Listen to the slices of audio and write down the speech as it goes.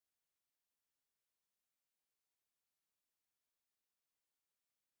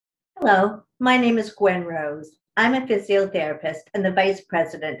Hello, my name is Gwen Rose. I'm a physiotherapist and the Vice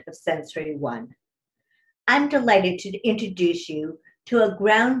President of Sensory One. I'm delighted to introduce you to a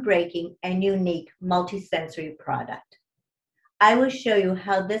groundbreaking and unique multisensory product. I will show you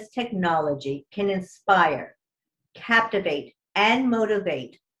how this technology can inspire, captivate, and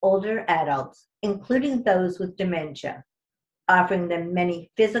motivate older adults, including those with dementia, offering them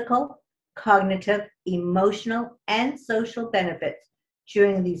many physical, cognitive, emotional, and social benefits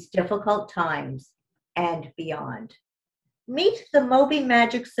during these difficult times and beyond. Meet the Mobii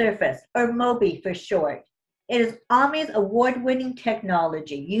Magic Surface, or Mobii for short. It is Omni's award-winning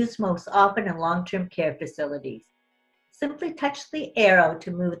technology used most often in long-term care facilities. Simply touch the arrow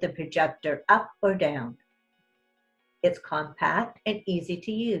to move the projector up or down. It's compact and easy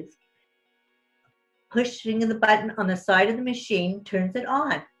to use. Pushing the button on the side of the machine turns it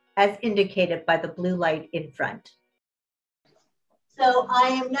on, as indicated by the blue light in front. So I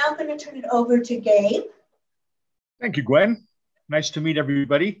am now going to turn it over to Gabe. Thank you, Gwen. Nice to meet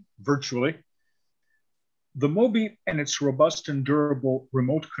everybody virtually. The Mobii and its robust and durable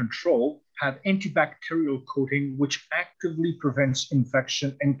remote control have antibacterial coating which actively prevents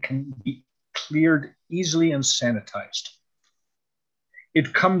infection and can be cleared easily and sanitized.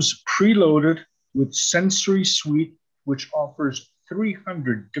 It comes preloaded with Sensory Suite, which offers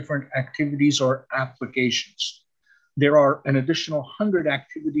 300 different activities or applications. There are an additional 100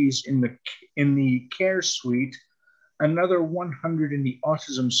 activities in the Care Suite, another 100 in the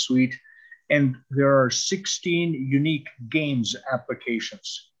Autism Suite, and there are 16 unique games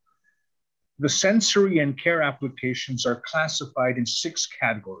applications. The sensory and care applications are classified in 6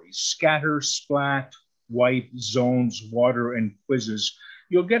 categories: scatter, splat, wipe, zones, water, and quizzes.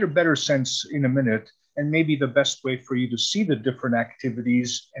 You'll get a better sense in a minute, and maybe the best way for you to see the different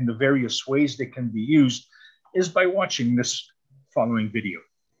activities and the various ways they can be used is by watching this following video.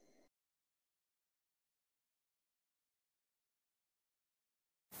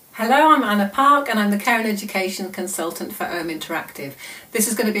 Hello, I'm Anna Park and I'm the Care and Education Consultant for Ohm Interactive. This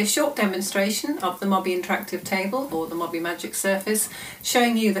is going to be a short demonstration of the Mobii Interactive Table, or the Mobii Magic Surface,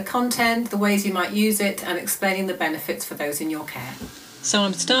 showing you the content, the ways you might use it, and explaining the benefits for those in your care. So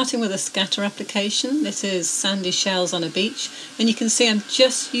I'm starting with a scatter application. This is sandy shells on a beach, and you can see I'm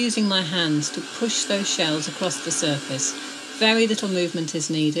just using my hands to push those shells across the surface. Very little movement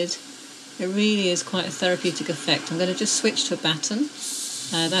is needed. It really is quite a therapeutic effect. I'm going to just switch to a baton.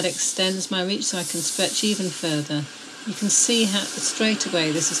 That extends my reach so I can stretch even further. You can see how straight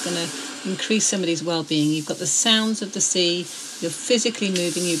away this is going to increase somebody's well-being. You've got the sounds of the sea, you're physically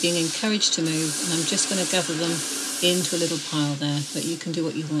moving, you're being encouraged to move, and I'm just going to gather them into a little pile there, but you can do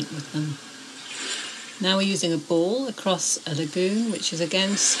what you want with them. Now we're using a ball across a lagoon, which is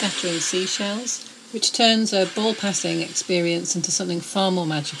again scattering seashells, which turns a ball passing experience into something far more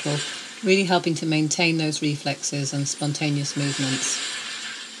magical, really helping to maintain those reflexes and spontaneous movements.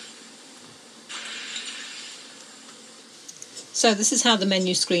 So this is how the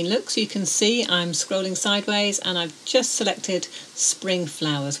menu screen looks. You can see I'm scrolling sideways and I've just selected Spring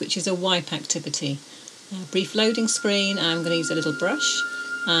Flowers, which is a wipe activity. Brief loading screen. I'm going to use a little brush,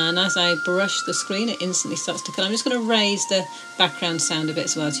 and as I brush the screen it instantly starts to color. I'm just going to raise the background sound a bit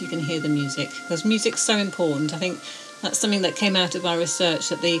as well so you can hear the music, because music's so important. I think that's something that came out of our research,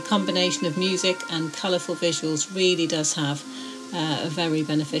 that the combination of music and colourful visuals really does have a very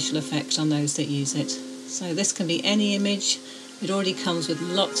beneficial effect on those that use it. So this can be any image. It already comes with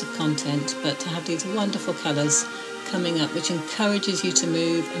lots of content, but to have these wonderful colours coming up which encourages you to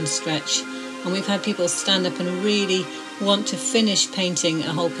move and stretch. And we've had people stand up and really want to finish painting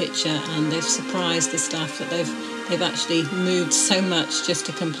a whole picture, and they've surprised the staff that they've actually moved so much just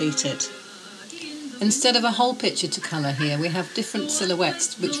to complete it. Instead of a whole picture to colour here, we have different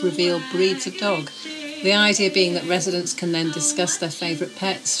silhouettes which reveal breeds of dog. The idea being that residents can then discuss their favourite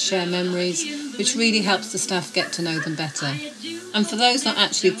pets, share memories, which really helps the staff get to know them better. And for those not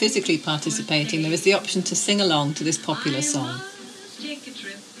actually physically participating, there is the option to sing along to this popular song.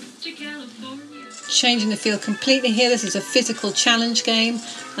 Changing the feel completely here, this is a physical challenge game,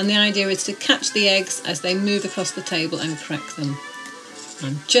 and the idea is to catch the eggs as they move across the table and crack them.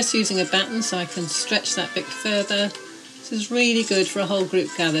 I'm just using a baton so I can stretch that bit further. This is really good for a whole group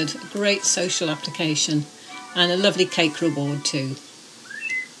gathered, a great social application, and a lovely cake reward too.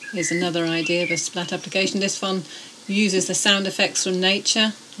 Here's another idea of a splat application. This one uses the sound effects from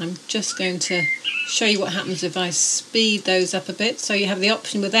nature. I'm just going to show you what happens if I speed those up a bit. So you have the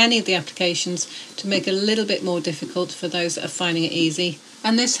option with any of the applications to make it a little bit more difficult for those that are finding it easy.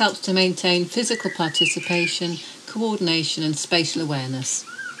 And this helps to maintain physical participation, coordination and spatial awareness.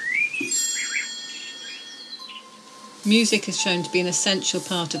 Music is shown to be an essential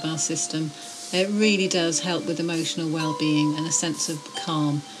part of our system. It really does help with emotional well-being and a sense of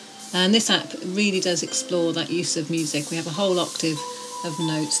calm. And this app really does explore that use of music. We have a whole octave of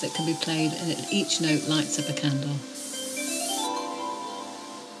notes that can be played, and each note lights up a candle.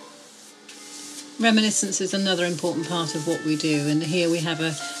 Reminiscence is another important part of what we do, and here we have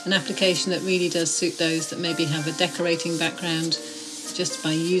an application that really does suit those that maybe have a decorating background. Just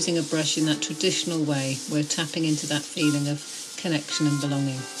by using a brush in that traditional way, we're tapping into that feeling of connection and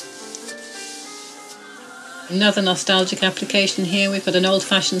belonging. Another nostalgic application here, we've got an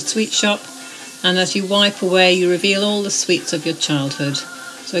old-fashioned sweet shop, and as you wipe away you reveal all the sweets of your childhood.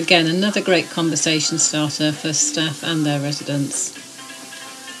 So again, another great conversation starter for staff and their residents.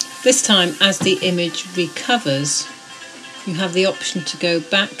 This time, as the image recovers, you have the option to go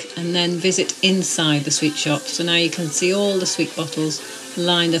back and then visit inside the sweet shop. So now you can see all the sweet bottles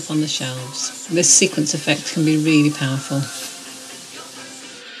lined up on the shelves. This sequence effect can be really powerful.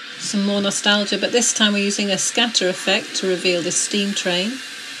 Some more nostalgia, but this time we're using a scatter effect to reveal the steam train.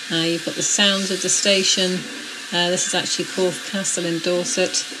 You've got the sounds of the station. This is actually Corfe Castle in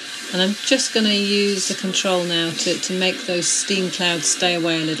Dorset. And I'm just going to use the control now to make those steam clouds stay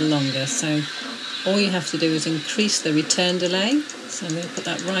away a little longer. So all you have to do is increase the return delay. So I'm going to put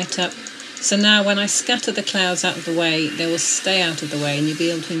that right up. So now when I scatter the clouds out of the way, they will stay out of the way and you'll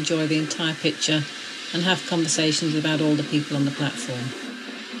be able to enjoy the entire picture and have conversations about all the people on the platform.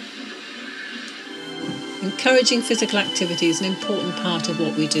 Encouraging physical activity is an important part of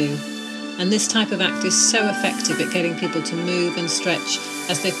what we do. And this type of act is so effective at getting people to move and stretch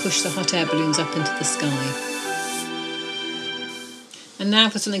as they push the hot air balloons up into the sky. And now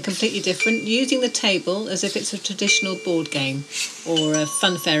for something completely different, using the table as if it's a traditional board game or a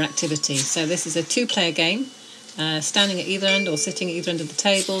funfair activity. So this is a two-player game, standing at either end or sitting at either end of the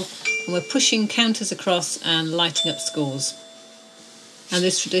table, and we're pushing counters across and lighting up scores. And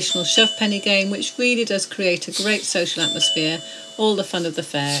this traditional shove penny game, which really does create a great social atmosphere, all the fun of the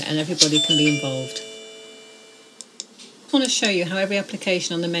fair, and everybody can be involved. I want to show you how every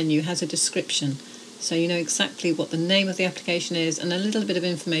application on the menu has a description, so you know exactly what the name of the application is and a little bit of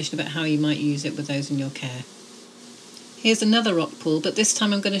information about how you might use it with those in your care. Here's another rock pool, but this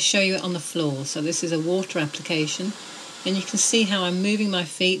time I'm going to show you it on the floor. So this is a water application, and you can see how I'm moving my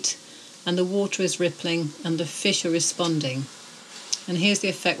feet and the water is rippling and the fish are responding. And here's the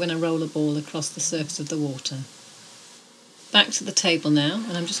effect when I roll a ball across the surface of the water. Back to the table now,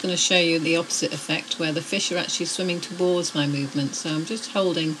 and I'm just going to show you the opposite effect where the fish are actually swimming towards my movement. So I'm just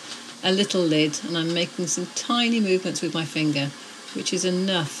holding a little lid and I'm making some tiny movements with my finger, which is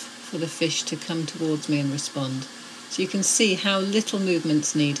enough for the fish to come towards me and respond. So you can see how little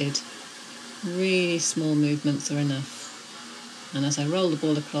movement's needed. Really small movements are enough. And as I roll the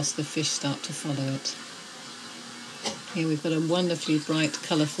ball across, the fish start to follow it. Here we've got a wonderfully bright,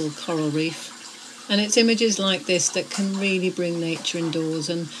 colourful coral reef. And it's images like this that can really bring nature indoors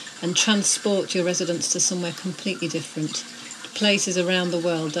and transport your residents to somewhere completely different, to places around the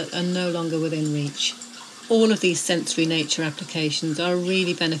world that are no longer within reach. All of these sensory nature applications are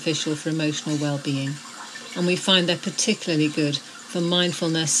really beneficial for emotional well-being, and we find they're particularly good for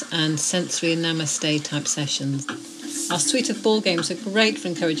mindfulness and sensory namaste type sessions. Our suite of ball games are great for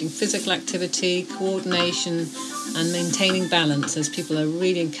encouraging physical activity, coordination and maintaining balance as people are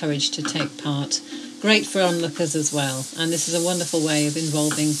really encouraged to take part. Great for onlookers as well, and this is a wonderful way of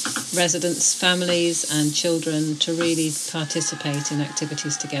involving residents, families and children to really participate in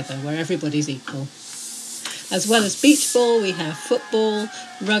activities together where everybody's equal. As well as beach ball, we have football,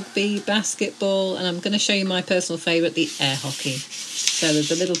 rugby, basketball, and I'm going to show you my personal favourite, the air hockey. So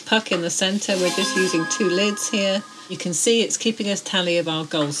there's a little puck in the centre. We're just using two lids here. You can see it's keeping us tally of our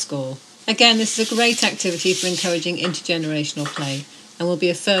goal score. Again, this is a great activity for encouraging intergenerational play and will be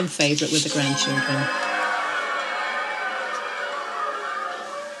a firm favourite with the grandchildren.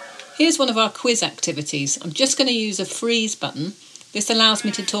 Here's one of our quiz activities. I'm just going to use a freeze button. This allows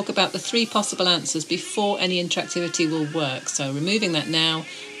me to talk about the 3 possible answers before any interactivity will work. So removing that now,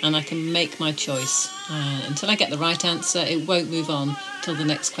 and I can make my choice. Until I get the right answer, it won't move on till the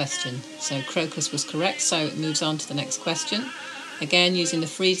next question. So crocus was correct, so it moves on to the next question. Again, using the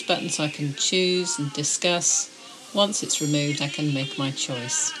freeze button so I can choose and discuss. Once it's removed, I can make my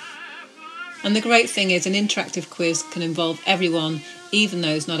choice. And the great thing is an interactive quiz can involve everyone, even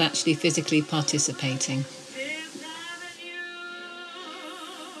those not actually physically participating.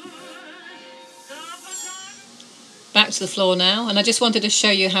 Back to the floor now, and I just wanted to show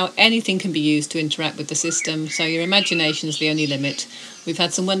you how anything can be used to interact with the system, so your imagination is the only limit. We've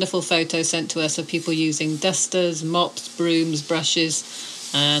had some wonderful photos sent to us of people using dusters, mops, brooms,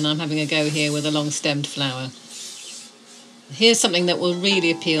 brushes, and I'm having a go here with a long-stemmed flower. Here's something that will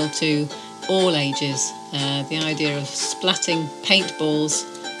really appeal to all ages, the idea of splatting paintballs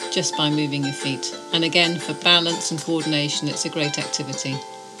just by moving your feet. And again, for balance and coordination, it's a great activity.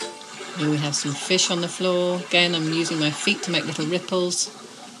 Here we have some fish on the floor. Again, I'm using my feet to make little ripples.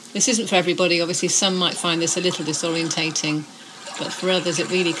 This isn't for everybody. Obviously, some might find this a little disorientating, but for others,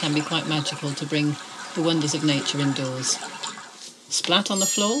 it really can be quite magical to bring the wonders of nature indoors. Splat on the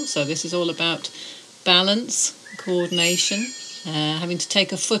floor. So this is all about balance, coordination, having to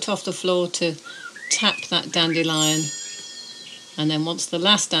take a foot off the floor to tap that dandelion. And then once the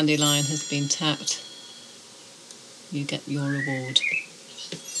last dandelion has been tapped, you get your reward.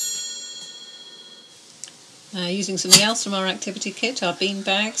 Using something else from our activity kit, our bean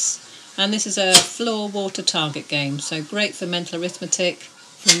bags. And this is a floor water target game, so great for mental arithmetic,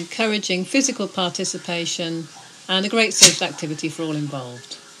 for encouraging physical participation, and a great social activity for all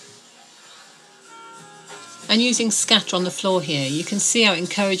involved. And using scatter on the floor here, you can see how it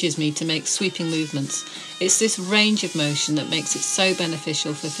encourages me to make sweeping movements. It's this range of motion that makes it so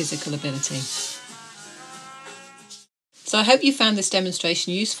beneficial for physical ability. So I hope you found this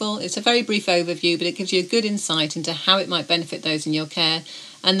demonstration useful. It's a very brief overview, but it gives you a good insight into how it might benefit those in your care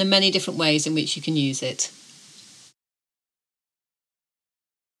and the many different ways in which you can use it.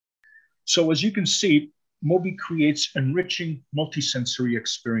 So as you can see, Mobii creates enriching multisensory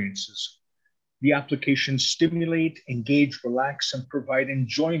experiences. The applications stimulate, engage, relax, and provide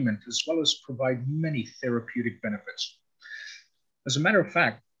enjoyment, as well as provide many therapeutic benefits. As a matter of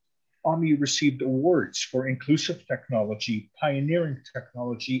fact, Mobii received awards for inclusive technology, pioneering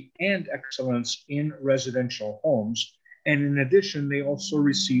technology, and excellence in residential homes. And in addition, they also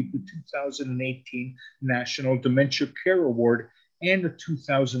received the 2018 National Dementia Care Award and the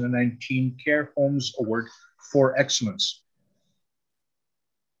 2019 Care Homes Award for Excellence.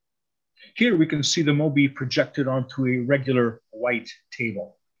 Here we can see the Mobii projected onto a regular white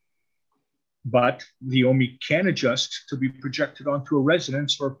table. But the Mobii can adjust to be projected onto a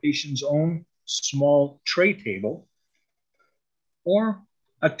residence or a patient's own small tray table, or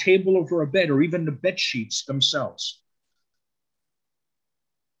a table over a bed, or even the bed sheets themselves.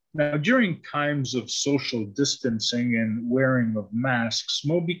 Now, during times of social distancing and wearing of masks,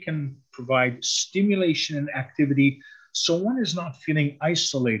 Mobii can provide stimulation and activity so one is not feeling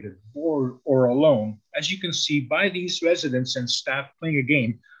isolated, bored, or alone, as you can see by these residents and staff playing a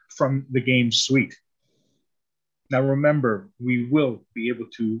game from the game suite. Now remember, we will be able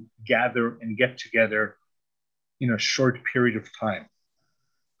to gather and get together in a short period of time.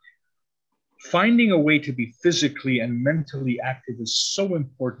 Finding a way to be physically and mentally active is so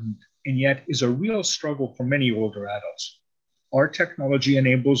important, and yet is a real struggle for many older adults. Our technology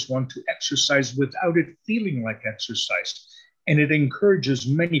enables one to exercise without it feeling like exercise, and it encourages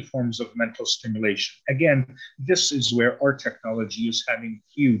many forms of mental stimulation. Again, this is where our technology is having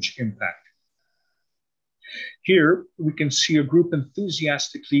huge impact. Here, we can see a group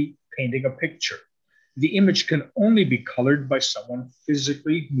enthusiastically painting a picture. The image can only be colored by someone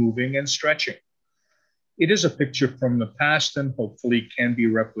physically moving and stretching. It is a picture from the past and hopefully can be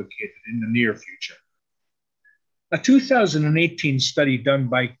replicated in the near future. A 2018 study done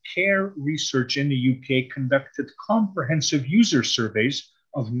by Care Research in the UK conducted comprehensive user surveys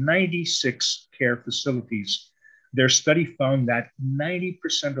of 96 care facilities. Their study found that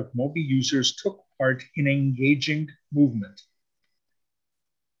 90% of Mobii users took part in engaging movement.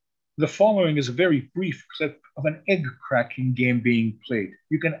 The following is a very brief clip of an egg-cracking game being played.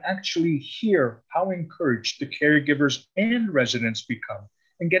 You can actually hear how encouraged the caregivers and residents become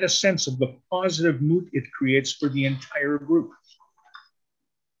and get a sense of the positive mood it creates for the entire group.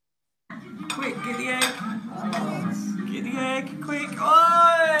 Quick, get the egg. Get the egg, quick.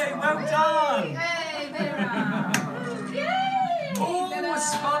 Oi, well done. Oh, a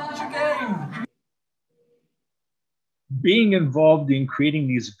sponge again. Being involved in creating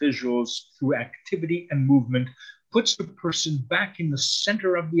these visuals through activity and movement puts the person back in the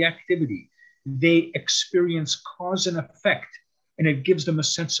center of the activity. They experience cause and effect, and it gives them a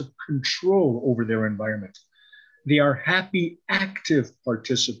sense of control over their environment. They are happy, active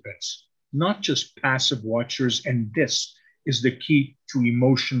participants, not just passive watchers, and this is the key to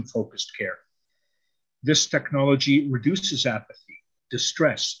emotion-focused care. This technology reduces apathy,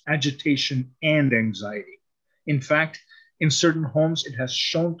 distress, agitation, and anxiety. In fact, in certain homes, it has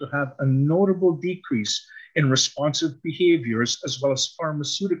shown to have a notable decrease in responsive behaviors as well as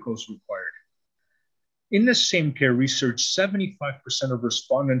pharmaceuticals required. In this same care research, 75% of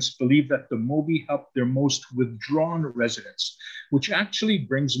respondents believe that the Mobii helped their most withdrawn residents, which actually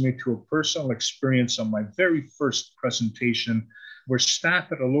brings me to a personal experience on my very first presentation where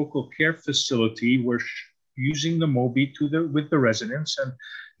staff at a local care facility were using the Mobii with the residents, and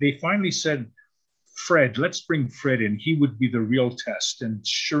they finally said, Fred, let's bring Fred in. He would be the real test. And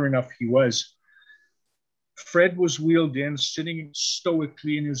sure enough, he was. Fred was wheeled in, sitting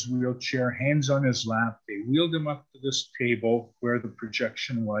stoically in his wheelchair, hands on his lap. They wheeled him up to this table where the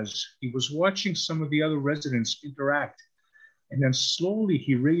projection was. He was watching some of the other residents interact. And then slowly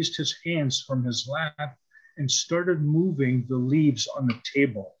he raised his hands from his lap and started moving the leaves on the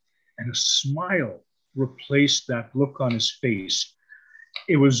table. And a smile replaced that look on his face.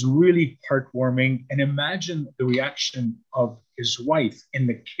 It was really heartwarming. And imagine the reaction of his wife and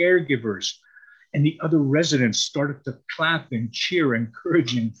the caregivers and the other residents started to clap and cheer,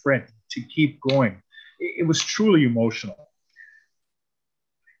 encouraging Fred to keep going. It was truly emotional.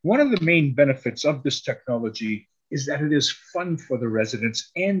 One of the main benefits of this technology is that it is fun for the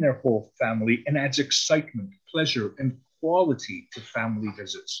residents and their whole family and adds excitement, pleasure, and quality to family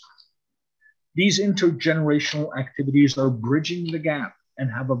visits. These intergenerational activities are bridging the gap and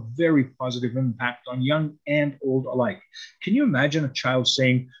have a very positive impact on young and old alike. Can you imagine a child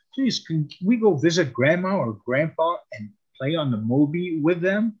saying, please, can we go visit grandma or grandpa and play on the Mobii with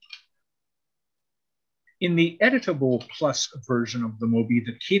them? In the editable plus version of the Mobii,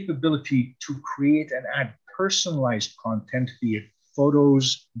 the capability to create and add personalized content, be it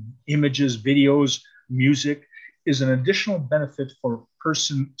photos, images, videos, music, is an additional benefit for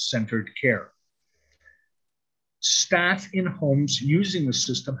person-centered care. Staff in homes using the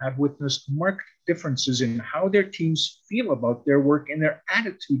system have witnessed marked differences in how their teams feel about their work and their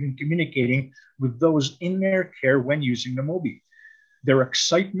attitude in communicating with those in their care when using the Mobii. Their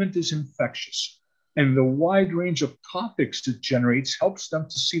excitement is infectious, and the wide range of topics it generates helps them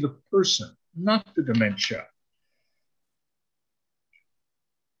to see the person, not the dementia.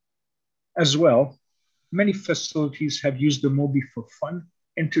 As well, many facilities have used the Mobii for fun,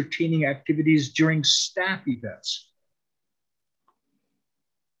 entertaining activities during staff events.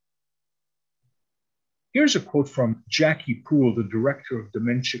 Here's a quote from Jackie Poole, the Director of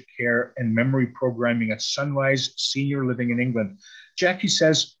Dementia Care and Memory Programming at Sunrise Senior Living in England. Jackie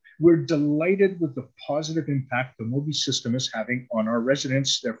says, "We're delighted with the positive impact the Mobii system is having on our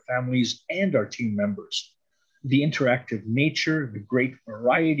residents, their families, and our team members. The interactive nature, the great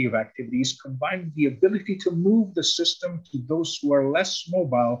variety of activities, combined with the ability to move the system to those who are less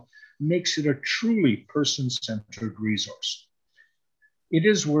mobile, makes it a truly person-centered resource." It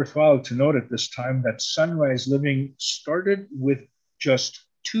is worthwhile to note at this time that Sunrise Living started with just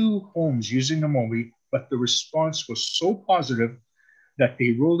 2 homes using the Mobii, but the response was so positive that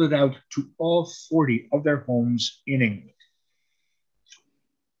they rolled it out to all 40 of their homes in England.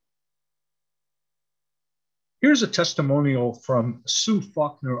 Here's a testimonial from Sue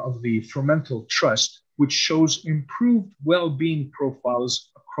Faulkner of the Fermental Trust, which shows improved well-being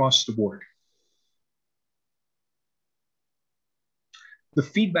profiles across the board. The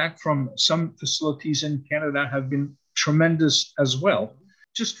feedback from some facilities in Canada have been tremendous as well.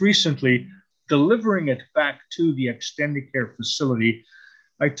 Just recently, delivering it back to the extended care facility,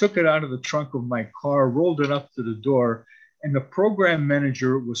 I took it out of the trunk of my car, rolled it up to the door, and the program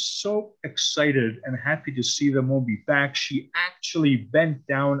manager was so excited and happy to see the Mobii back. She actually bent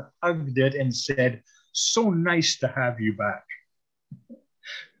down, hugged it, and said, "So nice to have you back."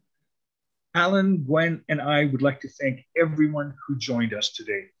 Alan, Gwen, and I would like to thank everyone who joined us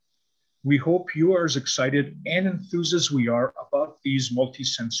today. We hope you are as excited and enthused as we are about these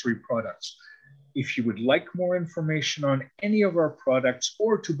multisensory products. If you would like more information on any of our products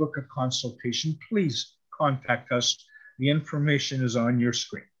or to book a consultation, please contact us. The information is on your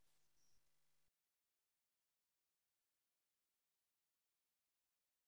screen.